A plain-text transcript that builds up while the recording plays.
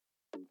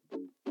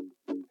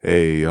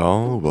Hey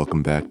y'all,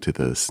 welcome back to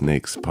the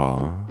Snake's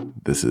Paw.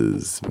 This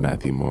is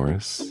Matthew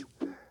Morris,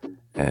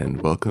 and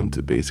welcome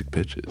to Basic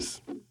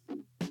Pitches.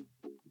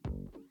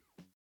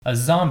 A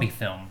zombie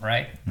film,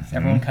 right? Mm-hmm.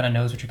 Everyone kind of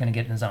knows what you're going to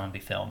get in a zombie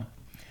film.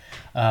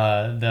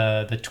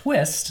 The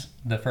twist,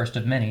 the first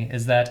of many,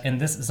 is that in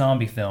this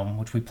zombie film,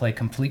 which we play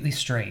completely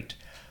straight,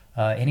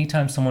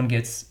 anytime someone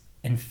gets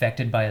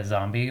infected by a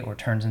zombie or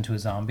turns into a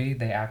zombie,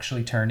 they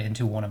actually turn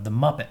into one of the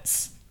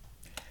Muppets.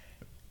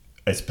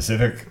 A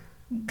specific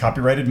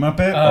copyrighted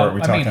Muppet, or are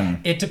we talking? I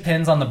mean, it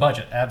depends on the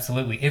budget.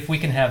 Absolutely, if we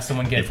can have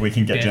someone get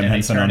Jim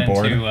Henson on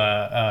board,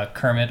 into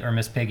Kermit or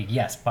Miss Piggy,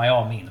 yes, by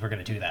all means, we're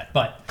going to do that.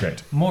 But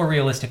great. More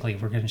realistically,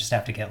 we're going to just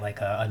have to get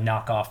like a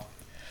knockoff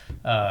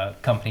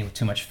company with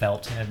too much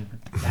felt and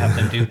have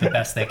them do the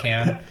best they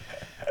can.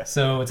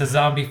 So it's a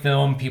zombie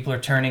film. People are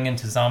turning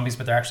into zombies,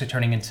 but they're actually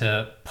turning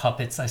into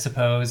puppets, I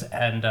suppose.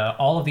 And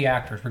all of the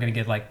actors, we're going to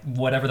get like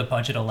whatever the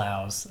budget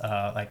allows.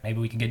 Like maybe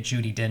we can get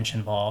Judi Dench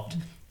involved,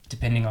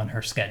 depending on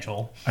her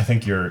schedule. I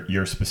think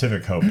your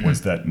specific hope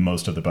was that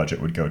most of the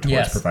budget would go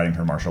towards providing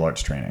her martial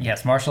arts training.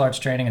 Yes, martial arts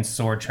training and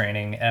sword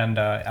training, and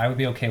I would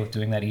be okay with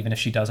doing that even if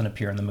she doesn't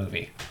appear in the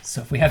movie.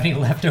 So if we have any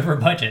leftover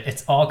budget,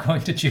 it's all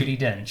going to Judi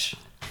Dench.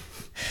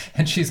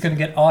 And she's going to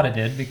get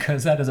audited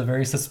because that is a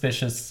very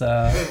suspicious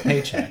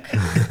paycheck.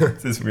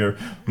 We're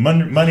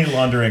money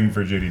laundering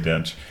for Judi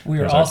Dench. We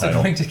are also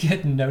going to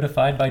get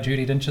notified by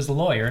Judi Dench's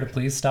lawyer to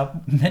please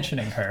stop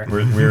mentioning her.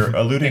 We're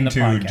alluding to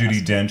podcast.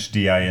 Judi Dench,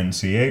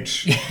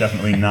 D-I-N-C-H.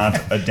 Definitely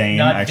not a Dane.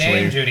 Not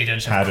actually, Dame Judi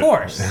Dench, of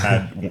course.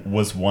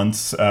 Was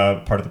once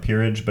part of the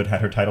peerage, but had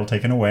her title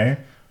taken away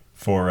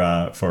for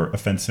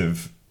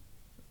offensive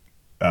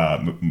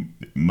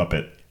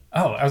Muppet.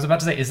 Oh, I was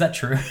about to say, is that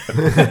true?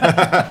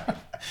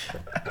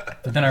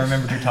 But then I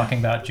remembered you're talking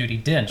about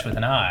Judi Dench with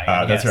an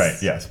I. That's right,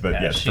 yes. But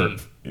yes,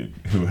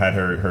 who had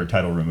her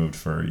title removed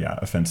for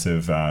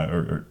offensive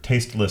or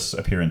tasteless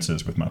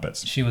appearances with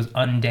Muppets. She was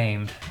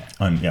undamed.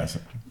 Yes.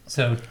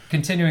 So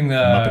continuing the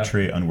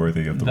Muppetry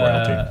unworthy of the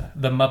royalty.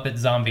 The Muppet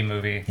zombie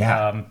movie.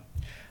 Yeah.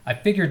 I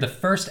figured the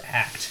first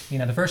act,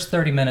 the first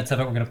 30 minutes of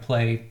it, we're going to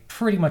play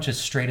pretty much as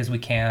straight as we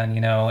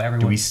can. Everyone.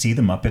 Do we see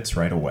the Muppets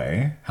right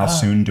away? How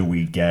soon do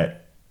we get?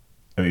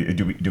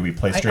 Do we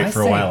play straight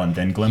for a while and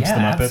then glimpse the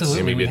Muppets?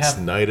 Absolutely. Maybe it's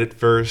night at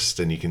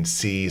first, and you can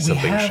see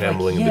something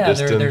shambling in the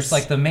distance. There's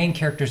like the main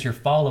characters you're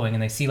following,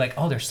 and they see like,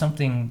 oh, there's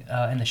something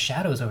in the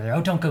shadows over there.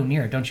 Oh, don't go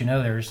near it. Don't you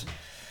know there's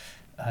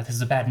this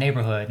is a bad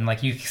neighborhood, and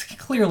like you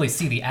clearly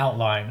see the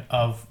outline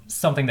of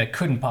something that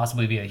couldn't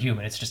possibly be a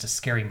human. It's just a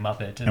scary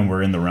Muppet. And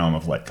we're in the realm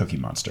of like Cookie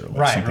Monster,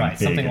 like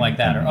something like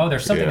that. Or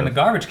there's something in the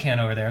garbage can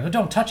over there. Oh,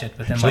 don't touch it.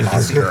 But then like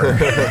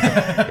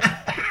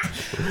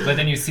But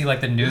then you see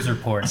like the news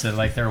reports that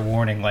like they're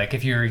warning, like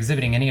if you're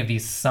exhibiting any of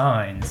these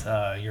signs,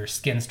 your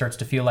skin starts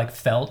to feel like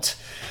felt.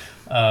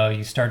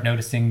 You start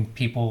noticing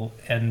people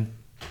in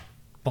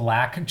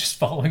black just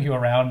following you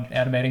around,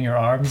 animating your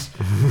arms.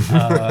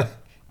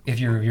 If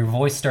your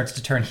voice starts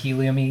to turn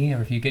helium-y,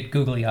 or if you get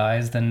googly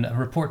eyes, then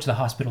report to the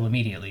hospital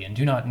immediately and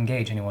do not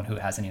engage anyone who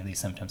has any of these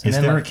symptoms. Is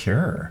there a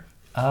cure?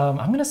 I'm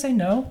going to say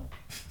no.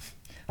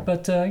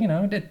 But,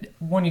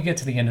 when you get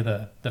to the end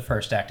of the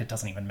first act, it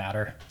doesn't even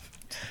matter.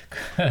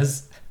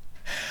 Because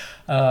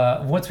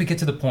once we get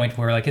to the point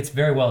where like it's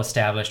very well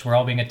established, we're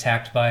all being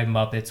attacked by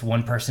Muppets.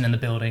 One person in the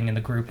building in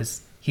the group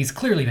he's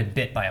clearly been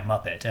bit by a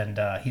Muppet,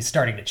 and he's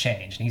starting to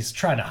change, and he's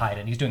trying to hide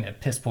it. He's doing a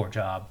piss poor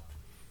job.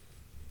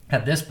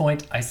 At this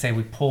point, I say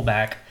we pull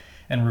back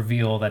and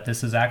reveal that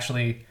this is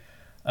actually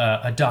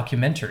a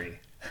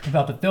documentary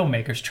about the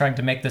filmmakers trying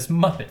to make this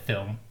Muppet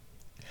film.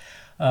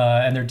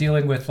 And they're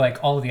dealing with like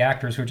all of the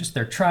actors who are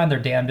they're trying their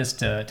damnedest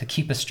to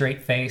keep a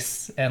straight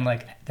face, and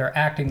like they're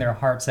acting their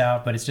hearts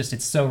out, but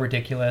it's so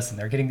ridiculous, and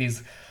they're getting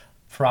these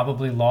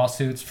probably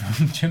lawsuits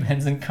from Jim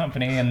Henson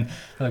Company, and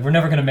they're like, we're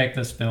never going to make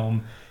this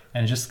film,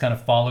 and just kind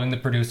of following the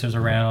producers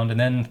around. And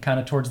then kind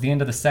of towards the end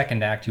of the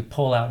second act, you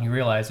pull out and you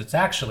realize it's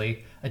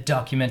actually a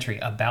documentary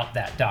about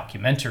that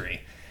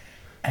documentary.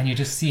 And you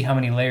just see how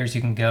many layers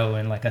you can go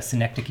in like a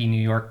Synecdoche, New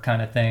York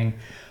kind of thing,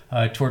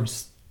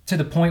 to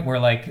the point where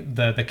like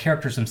the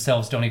characters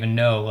themselves don't even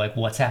know like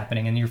what's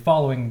happening, and you're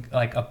following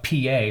like a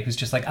PA who's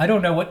just like, I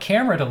don't know what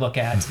camera to look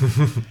at.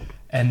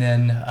 And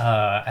then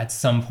at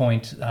some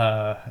point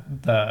the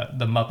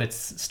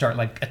Muppets start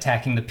like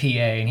attacking the PA,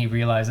 and he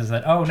realizes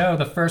that, oh no,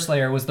 the first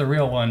layer was the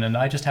real one, and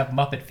I just have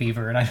Muppet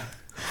fever, and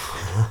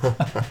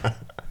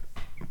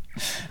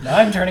now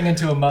I'm turning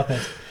into a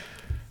Muppet.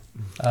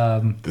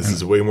 This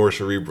is way more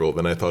cerebral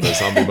than I thought a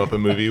zombie Muppet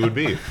movie would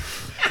be.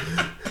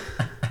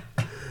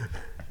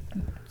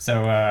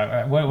 So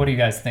what do you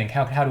guys think?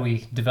 How do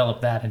we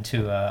develop that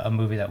into a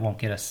movie that won't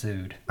get us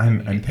sued?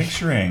 I'm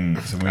picturing,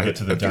 so when we get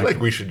to the I feel like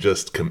we should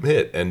just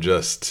commit and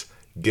just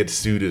get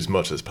sued as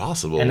much as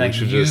possible. And we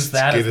should use just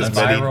that get as as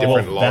many viral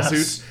different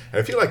lawsuits. And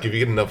I feel like if you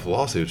get enough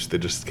lawsuits, they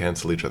just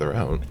cancel each other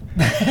out.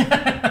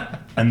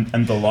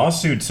 And the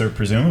lawsuits are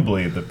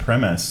presumably the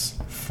premise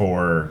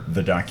for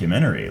the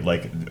documentary.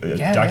 Like, a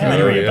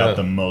documentary about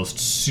the most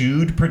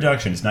sued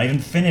production. It's not even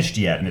finished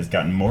yet, and it's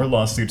gotten more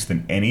lawsuits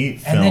than any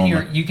film. And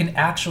then you can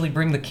actually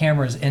bring the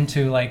cameras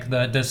into, like,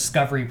 the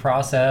discovery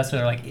process,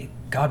 or, like,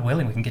 God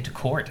willing, we can get to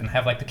court and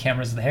have, like, the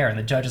cameras there, and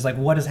the judge is like,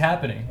 what is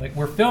happening? Like,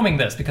 we're filming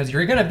this because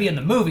you're going to be in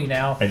the movie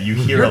now. And you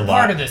hear you're a lot.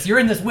 part of this. You're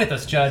in this with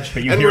us, Judge.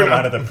 But you hear a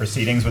lot of the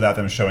proceedings without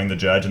them showing the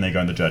judge, and they go,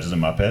 and the judge is a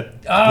Muppet.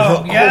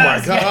 Oh,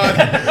 yes! Oh, my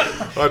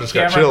God. I just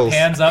got Camera chills.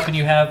 pans up, and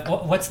you have,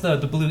 what's the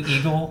blue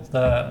eagle?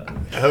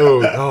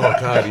 Oh,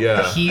 God,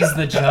 yeah. He's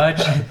the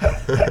judge.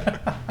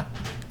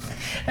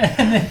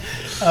 And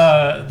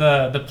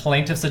then the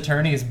plaintiff's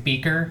attorney is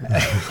Beaker.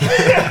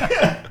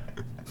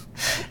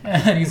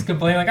 And he's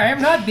complaining like, I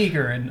am not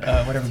Beaker, and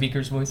whatever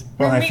Beaker's voice.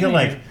 Well, I feel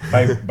like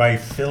by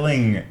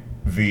filling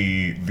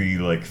the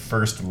like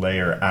first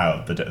layer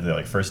out, the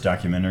like first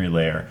documentary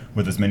layer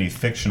with as many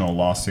fictional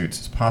lawsuits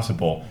as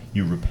possible,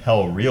 you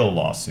repel real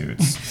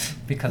lawsuits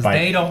because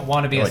they don't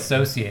want to be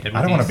associated with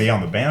I don't want to be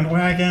on the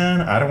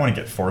bandwagon. I don't want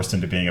to get forced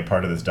into being a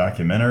part of this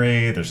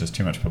documentary. There's just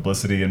too much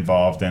publicity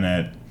involved in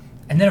it.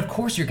 And then, of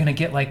course, you're going to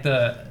get like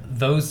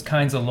those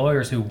kinds of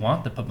lawyers who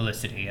want the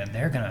publicity, and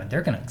they're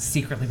gonna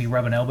secretly be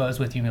rubbing elbows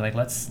with you and be like,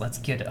 let's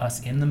get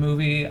us in the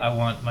movie. I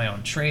want my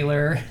own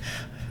trailer.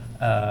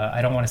 I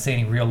don't want to say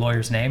any real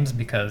lawyers' names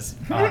because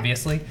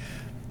obviously,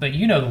 but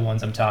you know the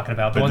ones I'm talking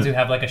about. The ones who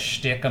have like a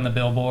shtick on the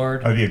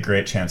billboard. That would be a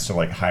great chance to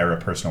like hire a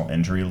personal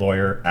injury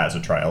lawyer as a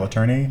trial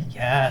attorney.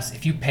 Yes,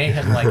 if you pay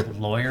him like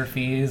lawyer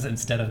fees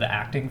instead of the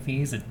acting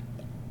fees, it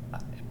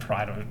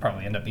would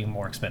probably end up being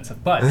more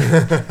expensive, but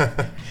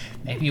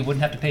maybe you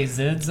wouldn't have to pay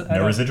ZIDs.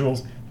 No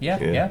residuals. Yeah,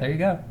 there you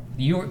go.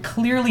 You were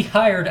clearly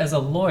hired as a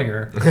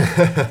lawyer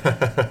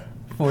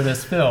for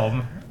this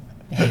film,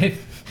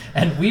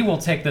 and we will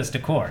take this to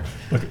court.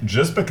 Look,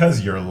 just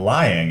because you're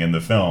lying in the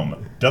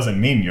film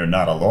doesn't mean you're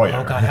not a lawyer.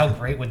 Oh, God, how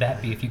great would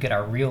that be if you get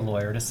our real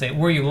lawyer to say,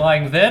 were you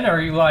lying then or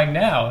are you lying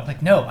now?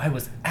 Like, no, I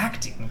was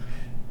acting.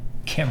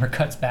 Camera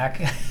cuts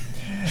back.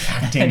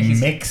 Acting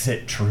makes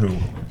it true.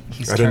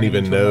 I don't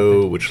even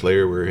know which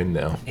layer we're in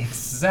now.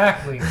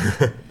 Exactly.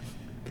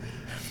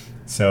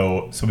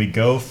 So we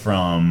go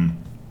from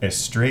a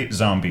straight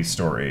zombie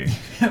story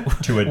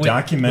to a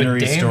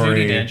documentary with Dame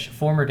story. Judi Dench,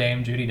 former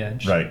Dame Judi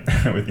Dench. Right.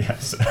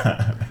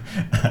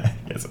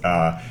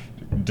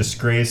 With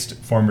disgraced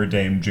former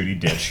Dame Judi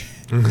Ditch.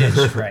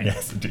 Ditch, right.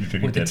 Yes,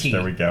 Judi with Ditch. the T.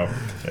 There we go.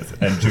 Yes,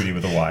 and Judy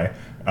with a Y.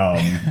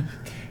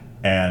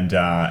 And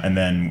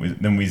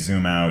then we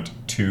zoom out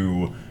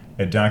to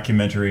a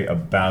documentary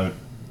about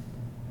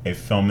a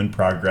film in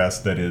progress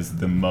that is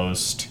the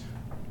most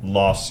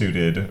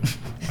lawsuited.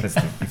 What is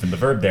even the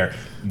verb there?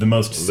 The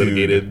most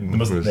litigated.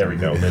 There we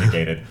go.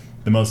 Litigated.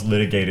 The most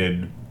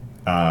litigated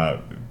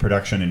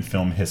production in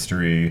film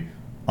history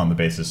on the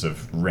basis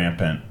of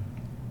rampant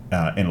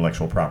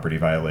intellectual property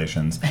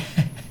violations.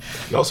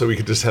 Also, we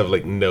could just have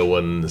like no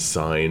one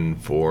sign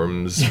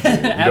forms. We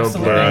Absolutely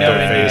don't blur out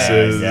their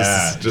faces.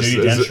 Yeah, Just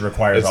Judi Dench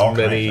requires all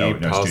many kinds. Oh,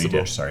 no, possible. it's Judi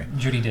Dench, sorry.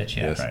 Judi Dench,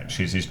 yeah. Yes. Right,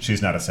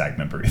 she's not a SAG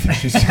member either.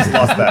 She's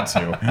lost that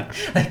too.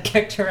 They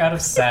kicked her out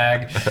of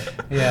SAG.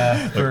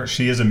 Yeah, Look,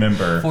 she is a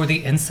member for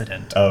the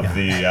incident of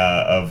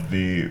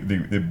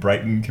the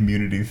Brighton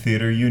Community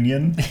Theatre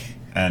Union,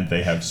 and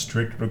they have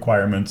strict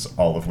requirements,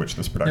 all of which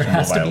this There production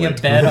has will to be violate.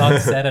 a bed on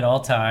set at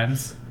all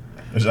times.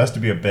 There has to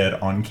be a bed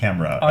on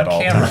camera On at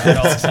all camera times.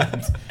 at all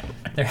times.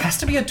 There has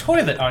to be a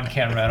toilet on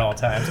camera at all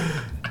times.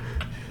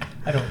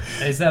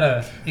 Is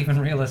that even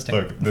realistic?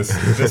 Look,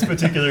 this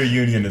particular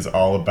union is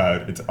all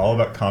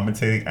about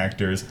compensating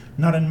actors,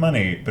 not in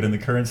money, but in the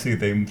currency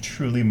they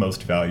truly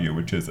most value,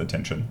 which is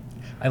attention.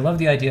 I love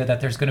the idea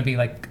that there's going to be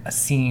like a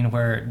scene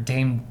where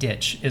Dame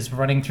Ditch is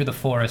running through the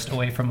forest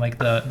away from like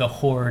the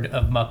horde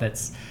of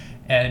Muppets,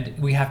 and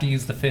we have to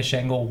use the fish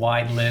angle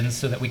wide lens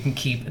so that we can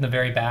keep in the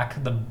very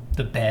back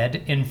the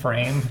bed in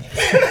frame.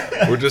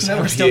 We're just No,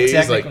 we're still PAs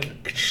technically-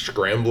 like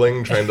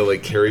scrambling, trying to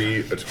like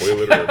carry a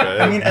toilet or a bed.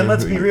 I mean, and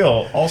let's be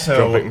real.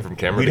 Also, Jumping from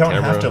camera we to don't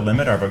camera. have to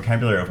limit our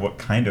vocabulary of what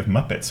kind of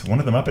Muppets. One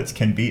of the Muppets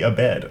can be a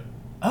bed,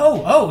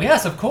 Oh,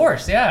 yes, of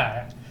course,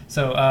 yeah.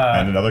 So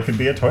and another can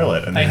be a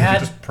toilet, and I then had- you're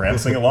just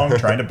prancing along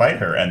trying to bite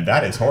her, and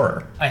that is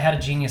horror. I had a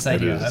genius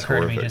idea is that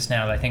occurred to me horrific. just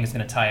now that I think is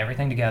going to tie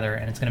everything together,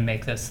 and it's going to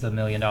make this the $1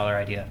 million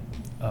idea.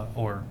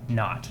 Or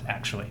not,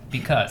 actually.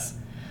 Because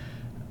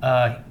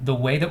the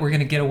way that we're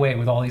going to get away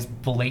with all these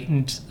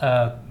blatant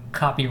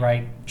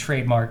copyright,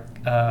 trademark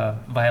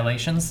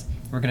violations,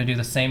 we're going to do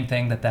the same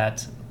thing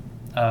that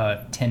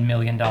 $10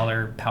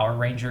 million Power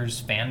Rangers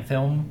fan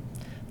film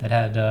that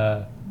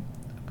had...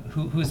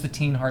 Who's the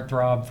teen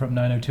heartthrob from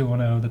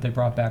 90210 that they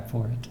brought back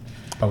for it?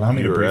 Allow me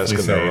You to were briefly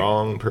asking say, the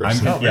wrong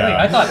person. Oh, really?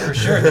 I thought for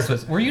sure this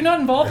was... Were you not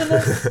involved in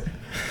this?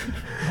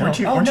 Weren't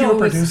you no, a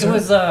producer? It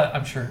was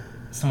I'm sure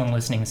someone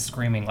listening is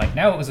screaming like,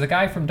 no, it was the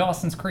guy from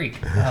Dawson's Creek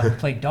who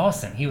played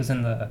Dawson. He was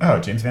in the... Oh,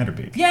 James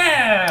Vanderbeek.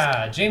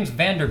 Yeah! James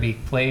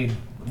Vanderbeek played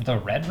the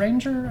Red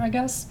Ranger, I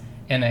guess,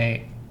 in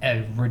a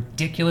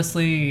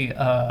ridiculously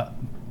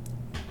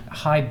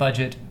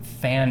high-budget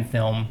fan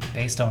film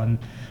based on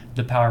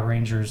the Power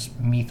Rangers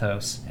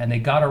mythos, and they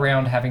got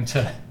around having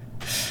to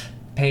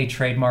pay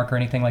trademark or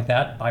anything like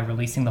that by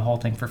releasing the whole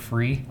thing for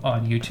free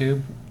on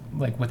YouTube,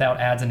 like without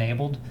ads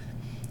enabled.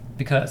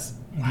 Because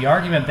the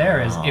argument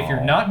there is, if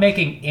you're not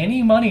making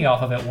any money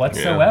off of it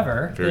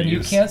whatsoever, fair then you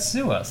use. can't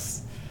sue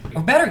us.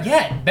 Or better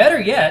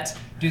yet,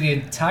 do the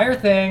entire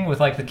thing with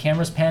like the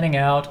cameras panning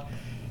out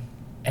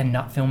and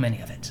not film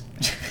any of it.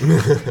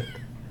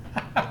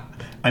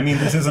 I mean,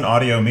 this is an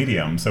audio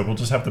medium, so we'll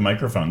just have the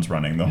microphones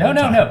running the whole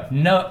time.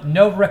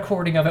 No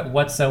recording of it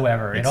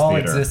whatsoever. It's it all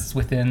theater. exists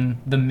within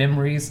the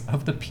memories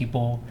of the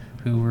people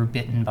who were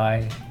bitten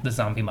by the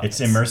zombie Muppets. It's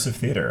immersive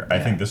theater. I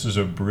think this is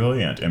a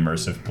brilliant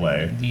immersive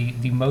play.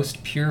 The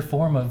most pure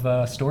form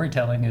of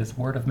storytelling is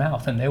word of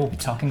mouth, and they will be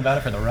talking about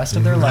it for the rest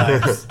of their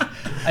lives.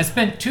 I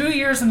spent 2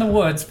 years in the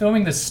woods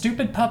filming this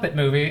stupid puppet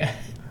movie,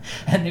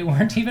 and they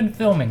weren't even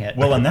filming it.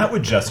 Well, and that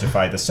would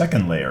justify the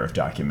second layer of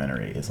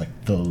documentary. It's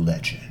like the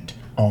legend.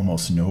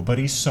 Almost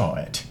nobody saw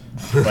it,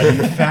 but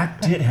in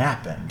fact it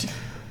happened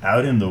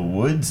out in the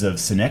woods of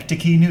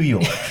Synecdoche, New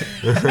York.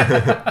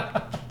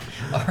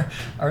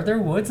 Are there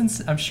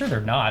woods? I'm sure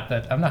they're not,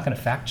 but I'm not going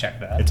to fact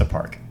check that. It's a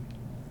park.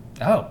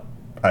 Oh.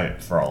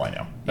 For all I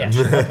know. Yeah.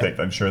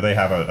 I'm sure they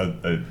have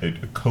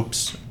a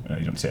copse.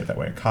 You don't say it that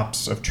way. A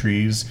copse of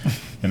trees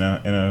in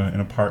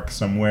a park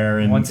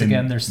somewhere. Once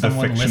again, there's the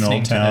someone fictional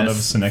listening town to of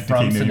this Synecdoche,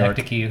 from New York.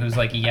 Synecdoche who's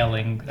like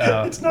yelling,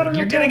 It's not a real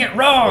 "You're town." getting it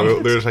wrong!"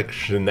 Well, there's like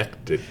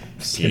Schenectady.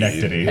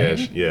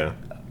 Yeah.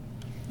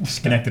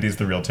 Schenectady is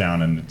the real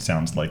town, and it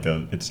sounds like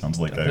a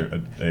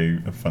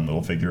fun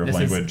little figure of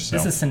language.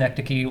 This is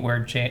Synecdoche,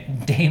 where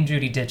Dame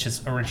Judi Dench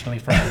is originally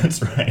from.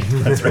 That's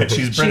right.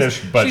 She's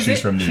British, but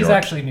she's from New York. She's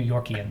actually New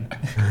Yorkian.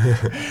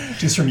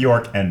 She's from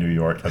York and New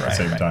York at the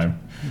same time.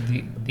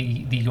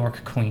 The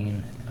York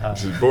Queen.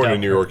 She was born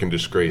in New York and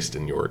disgraced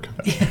in York.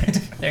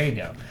 There you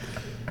go.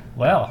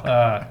 Well,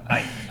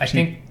 I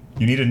think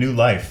you need a new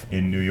life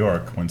in New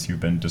York once you've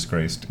been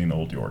disgraced in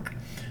Old York.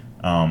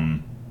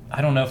 I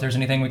don't know if there's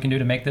anything we can do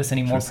to make this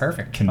any more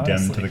perfect. Condemned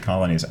honestly. to the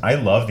colonies. I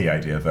love the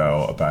idea,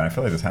 though, about, I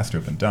feel like this has to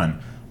have been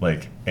done,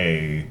 like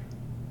a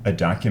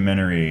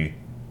documentary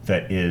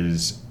that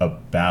is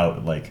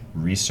about like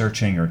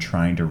researching or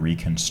trying to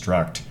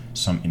reconstruct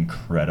some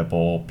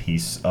incredible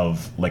piece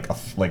of like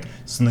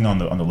something on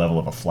the level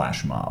of a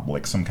flash mob,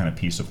 like some kind of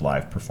piece of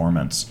live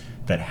performance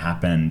that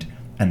happened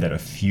and that a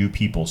few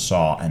people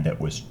saw and that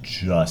was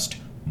just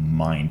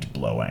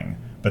mind-blowing,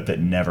 but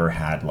that never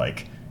had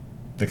like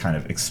the kind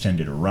of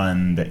extended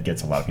run that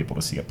gets a lot of people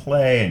to see a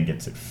play and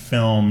gets it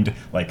filmed.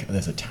 Like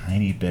there's a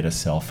tiny bit of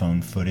cell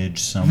phone footage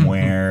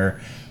somewhere.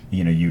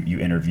 You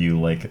interview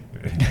like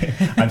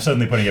I'm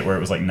suddenly putting it where it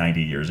was like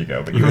 90 years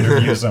ago, but you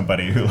interview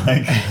somebody who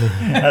like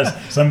has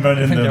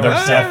somebody in their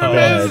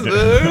deathbed.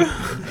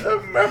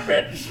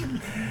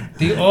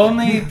 The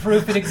only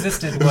proof it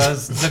existed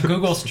was the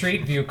Google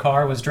Street View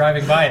car was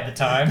driving by at the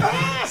time.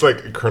 It's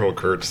like Colonel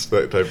Kurtz,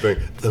 that type thing.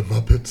 The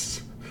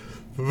Muppets.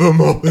 The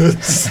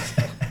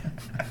Muppets.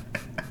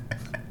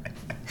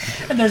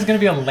 And there's going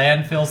to be a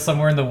landfill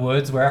somewhere in the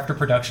woods where after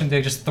production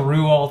they just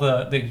threw all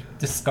the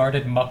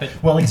discarded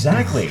Muppet. Well,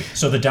 exactly.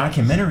 So the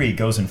documentary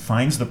goes and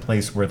finds the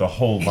place where the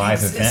whole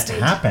live event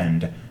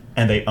happened,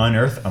 and they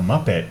unearth a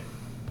Muppet,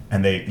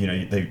 and they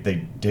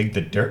dig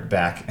the dirt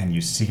back, and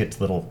you see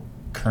its little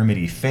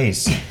Kermity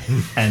face,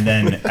 and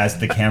then as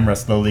the camera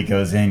slowly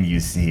goes in, you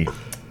see,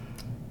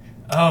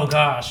 oh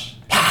gosh,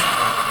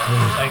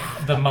 like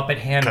the Muppet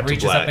hand Cut to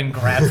reaches black. up and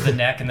grabs the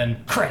neck, and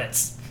then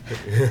credits.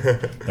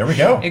 there we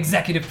go.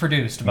 Executive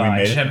produced We by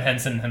made it. Jim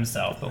Henson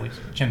himself, but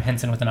Jim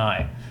Henson with an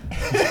I.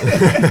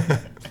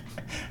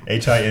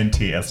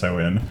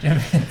 HINTSON. Jim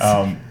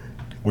Henson.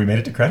 We made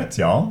it to credits,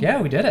 y'all.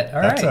 Yeah, we did it. All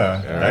right.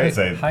 That is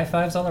a High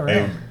fives all a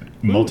around.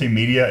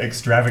 multimedia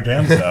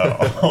extravaganza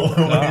all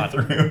the way God.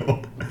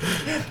 through.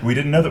 We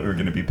didn't know that we were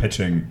going to be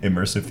pitching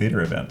immersive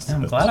theater events.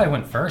 I'm glad I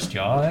went first,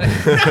 y'all.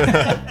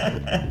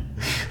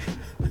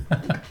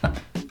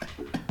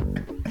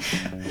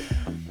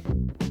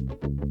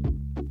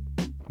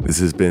 This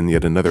has been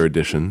yet another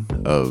edition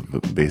of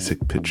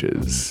Basic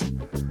Pitches.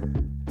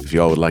 If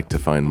y'all would like to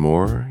find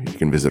more, you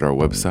can visit our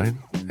website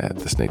at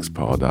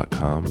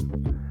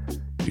thesnakespaw.com.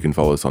 You can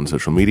follow us on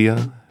social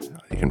media.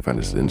 You can find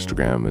us on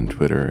Instagram and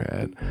Twitter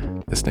at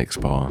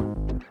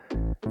thesnakespaw.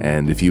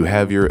 And if you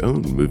have your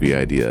own movie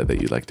idea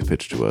that you'd like to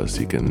pitch to us,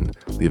 you can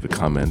leave a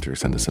comment or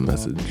send us a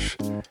message,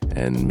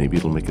 and maybe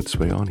it'll make its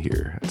way on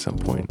here at some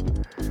point.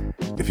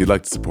 If you'd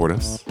like to support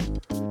us,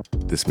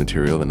 this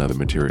material and other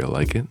material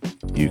like it,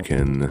 you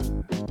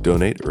can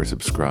donate or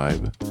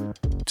subscribe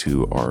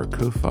to our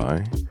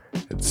Ko-Fi.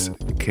 It's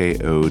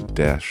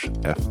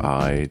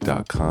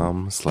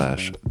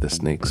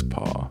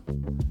ko-fi.com/thesnakespaw.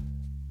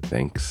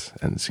 Thanks,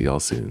 and see y'all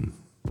soon.